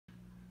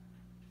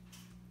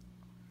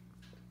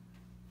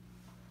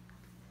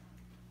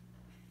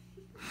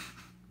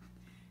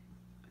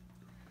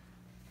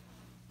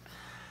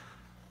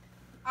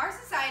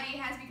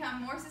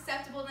become more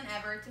susceptible than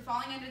ever to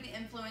falling under the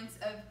influence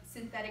of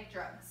synthetic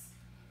drugs.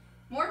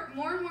 More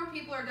and more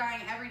people are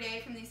dying every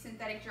day from these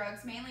synthetic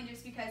drugs, mainly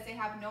just because they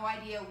have no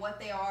idea what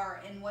they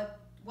are and what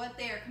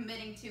they are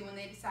committing to when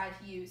they decide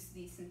to use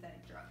these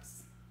synthetic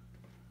drugs.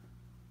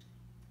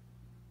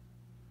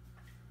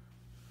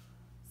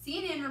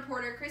 CNN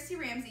reporter Christy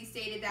Ramsey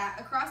stated that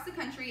across the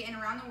country and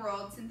around the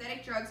world,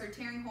 synthetic drugs are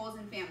tearing holes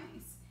in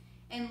families.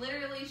 And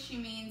literally she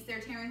means they're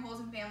tearing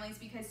holes in families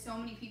because so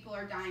many people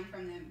are dying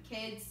from them.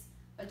 Kids,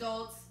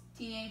 adults,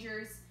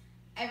 teenagers,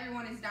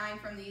 everyone is dying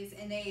from these,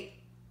 and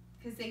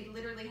because they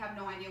literally have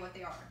no idea what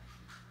they are.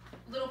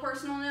 Little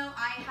personal note,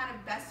 I had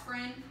a best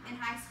friend in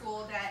high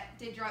school that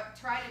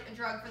tried a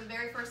drug for the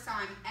very first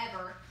time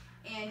ever,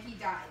 and he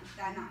died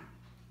that night.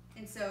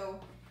 And so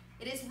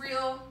it is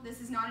real. This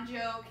is not a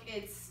joke.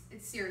 It's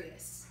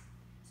serious.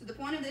 So the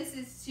point of this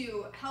is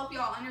to help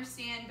y'all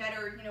understand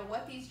better,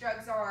 what these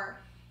drugs are,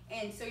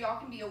 and so y'all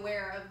can be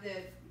aware of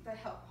the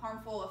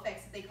harmful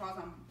effects that they cause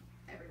on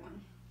everyone.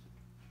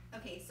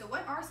 Okay, so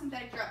what are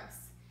synthetic drugs?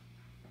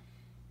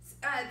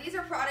 These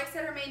are products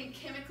that are made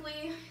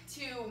chemically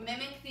to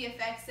mimic the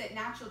effects that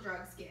natural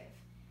drugs give.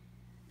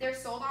 They're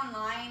sold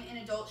online in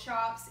adult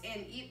shops,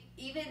 and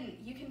even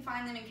you can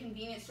find them in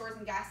convenience stores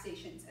and gas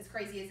stations, as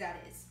crazy as that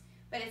is.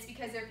 But it's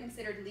because they're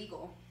considered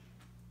legal.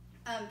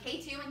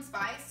 K2 and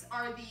Spice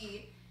are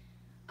the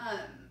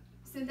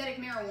synthetic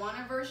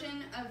marijuana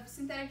version of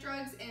synthetic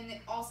drugs, and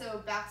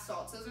also bath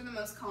salts. Those are the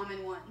most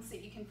common ones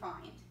that you can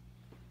find.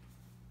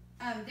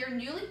 They're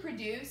newly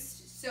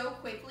produced so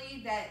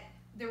quickly that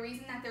the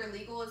reason that they're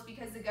legal is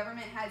because the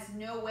government has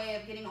no way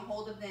of getting a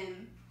hold of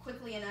them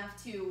quickly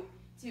enough to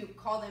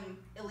call them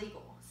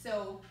illegal.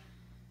 So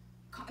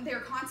they're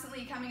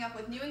constantly coming up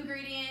with new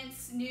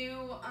ingredients,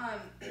 new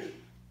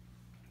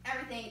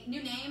everything,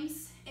 new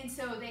names, and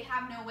so they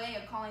have no way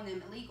of calling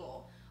them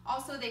illegal.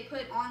 Also, they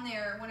put on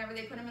there, whenever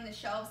they put them in the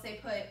shelves, they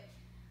put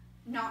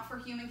not for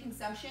human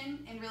consumption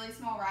in really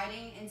small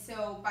writing, and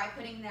so by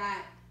putting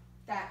that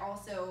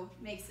also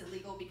makes it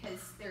legal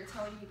because they're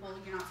telling people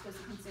you're not supposed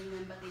to consume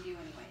them, but they do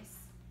anyways.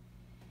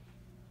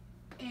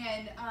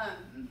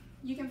 And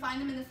you can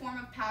find them in the form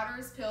of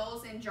powders,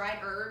 pills, and dried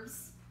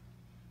herbs.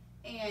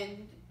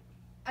 And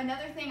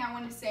another thing I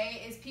want to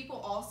say is people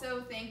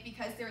also think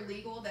because they're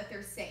legal that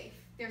they're safe.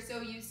 They're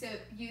so used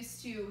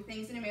to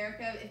things in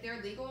America, if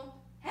they're legal,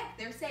 heck,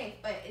 they're safe,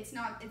 but that's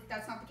not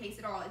the case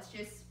at all. It's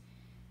just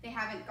they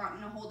haven't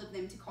gotten a hold of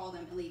them to call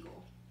them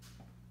illegal.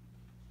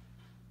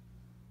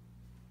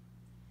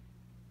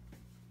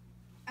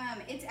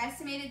 It's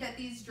estimated that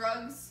these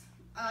drugs,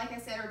 like I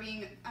said, are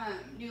being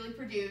newly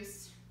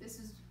produced. This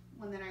is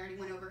one that I already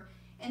went over,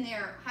 and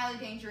they're highly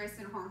dangerous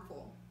and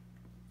harmful.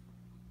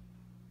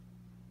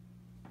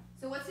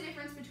 So what's the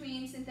difference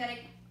between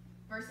synthetic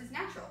versus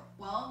natural?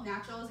 Well,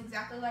 natural is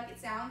exactly like it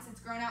sounds.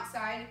 It's grown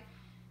outside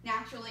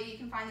naturally. You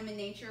can find them in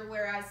nature,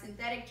 whereas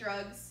synthetic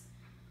drugs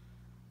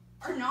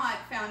are not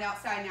found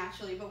outside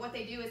naturally, but what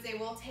they do is they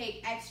will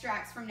take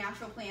extracts from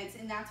natural plants,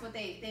 and that's what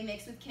they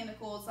mix with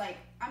chemicals, like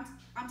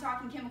I'm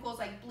talking chemicals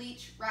like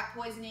bleach, rat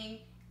poisoning,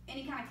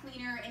 any kind of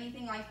cleaner,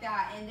 anything like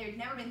that, and they've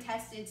never been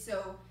tested,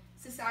 so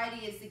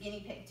society is the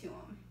guinea pig to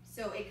them.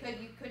 So you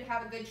could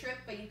have a good trip,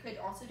 but you could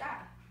also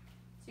die.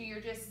 So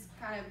you're just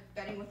kind of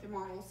betting with the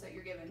marbles that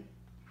you're given.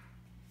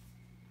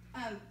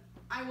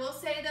 I will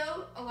say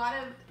though,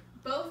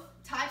 both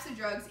types of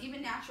drugs,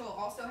 even natural,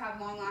 also have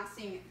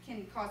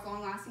can cause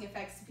long-lasting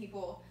effects to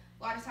people.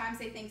 A lot of times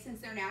they think since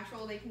they're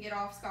natural they can get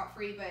off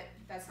scot-free, but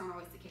that's not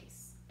always the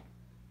case.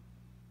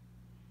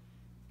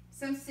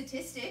 Some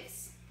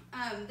statistics.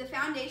 The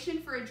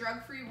Foundation for a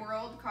Drug-Free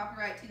World,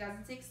 copyright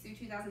 2006 through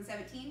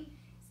 2017,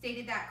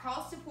 stated that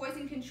calls to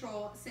poison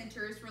control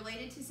centers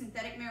related to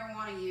synthetic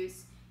marijuana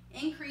use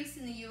increased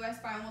in the U.S.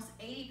 by almost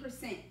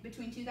 80%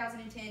 between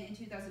 2010 and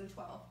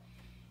 2012.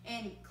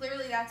 And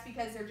clearly that's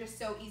because they're just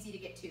so easy to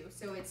get to,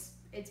 so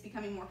it's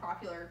becoming more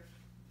popular.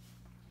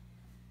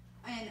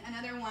 And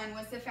another one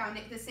was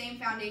the same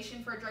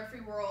Foundation for a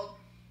Drug-Free World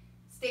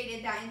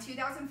stated that in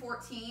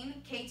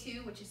 2014,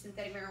 K2, which is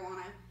synthetic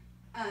marijuana,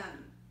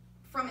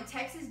 from a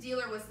Texas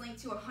dealer was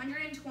linked to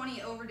 120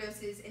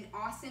 overdoses in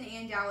Austin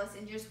and Dallas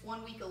in just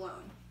 1 week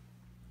alone.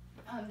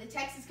 The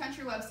Texas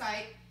Country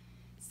website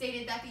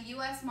stated that the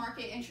U.S.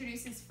 market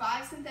introduces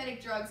 5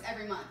 synthetic drugs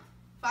every month.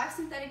 5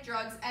 synthetic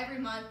drugs every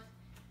month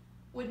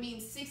would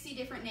mean 60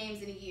 different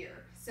names in a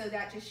year. So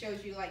that just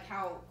shows you like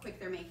how quick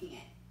they're making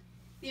it.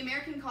 The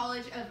American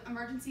College of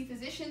Emergency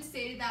Physicians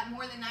stated that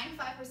more than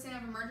 95%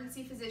 of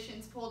emergency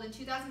physicians polled in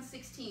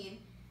 2016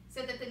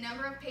 said that the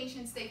number of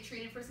patients they've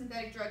treated for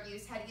synthetic drug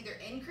use had either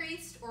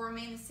increased or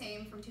remained the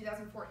same from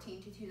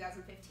 2014 to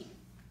 2015.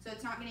 So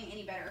it's not getting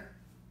any better.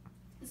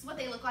 This is what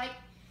they look like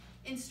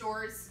in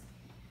stores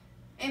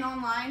and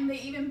online. They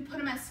even put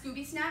them as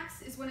Scooby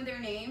Snacks is one of their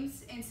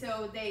names, and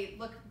so they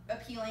look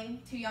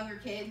appealing to younger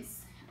kids.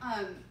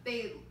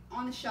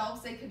 On the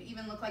shelves, they could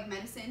even look like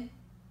medicine,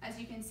 as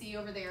you can see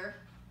over there.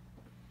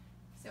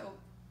 So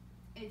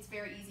it's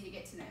very easy to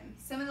get to them.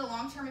 Some of the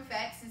long-term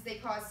effects is they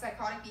cause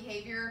psychotic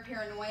behavior,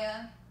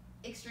 paranoia,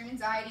 extreme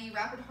anxiety,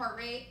 rapid heart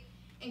rate,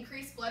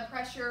 increased blood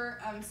pressure,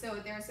 so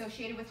they're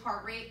associated with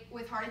heart rate,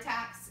 with heart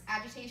attacks,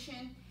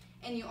 agitation,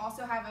 and you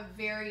also have a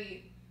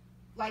very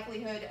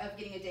likelihood of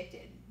getting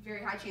addicted,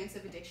 very high chance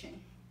of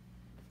addiction.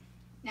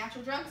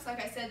 Natural drugs,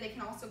 like I said, they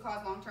can also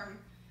cause long-term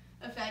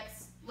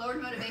effects,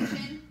 lowered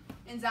motivation,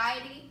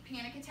 anxiety,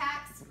 panic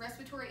attacks,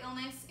 respiratory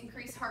illness,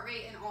 increased heart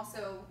rate, and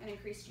also an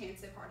increased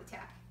chance of heart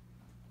attack.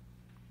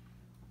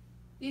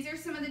 These are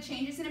some of the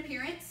changes in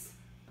appearance.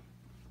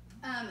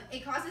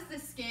 It causes the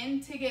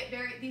skin to get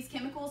these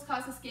chemicals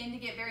cause the skin to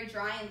get very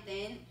dry and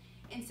thin,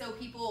 and so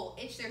people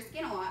itch their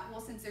skin a lot.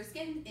 Well, since their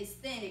skin is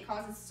thin, it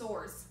causes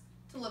sores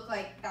to look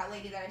like that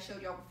lady that I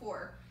showed y'all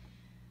before.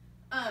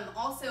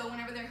 Also,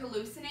 whenever they're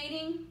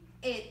hallucinating,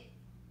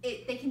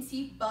 they can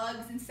see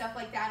bugs and stuff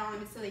like that on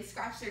them, and so they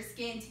scratch their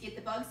skin to get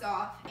the bugs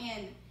off.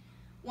 And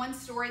one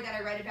story that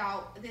I read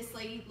about, this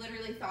lady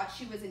literally thought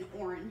she was an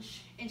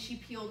orange, and she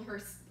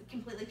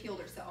completely peeled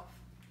herself.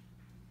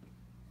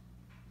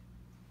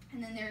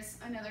 And then there's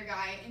another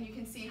guy, and you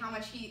can see how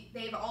much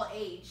they've all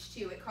aged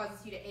too. It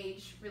causes you to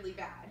age really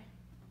bad.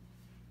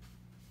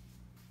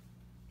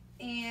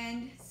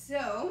 And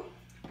so,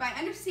 by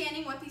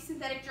understanding what these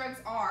synthetic drugs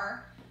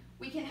are,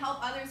 we can help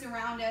others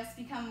around us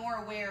become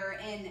more aware,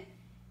 and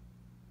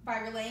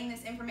by relaying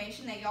this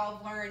information that y'all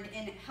have learned,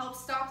 and help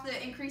stop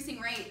the increasing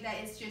rate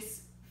that is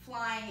just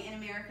flying in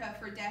America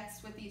for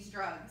deaths with these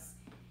drugs.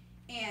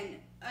 And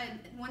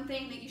one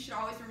thing that you should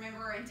always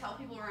remember and tell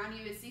people around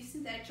you is these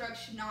synthetic drugs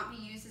should not be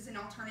used as an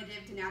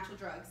alternative to natural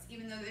drugs,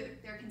 even though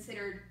they're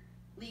considered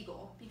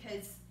legal,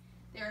 because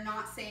they're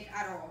not safe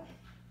at all.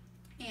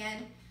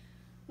 And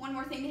one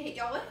more thing to hit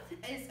y'all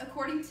with is,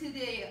 according to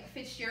the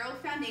Fitzgerald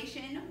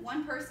Foundation,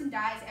 one person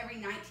dies every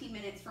 19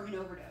 minutes from an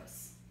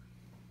overdose.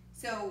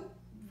 So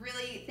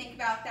really think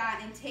about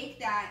that and take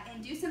that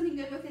and do something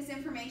good with this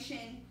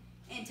information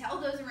and tell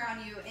those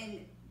around you,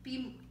 and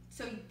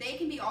so they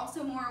can be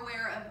also more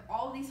aware of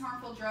all of these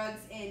harmful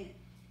drugs and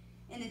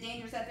the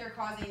dangers that they're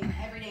causing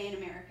every day in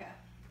America.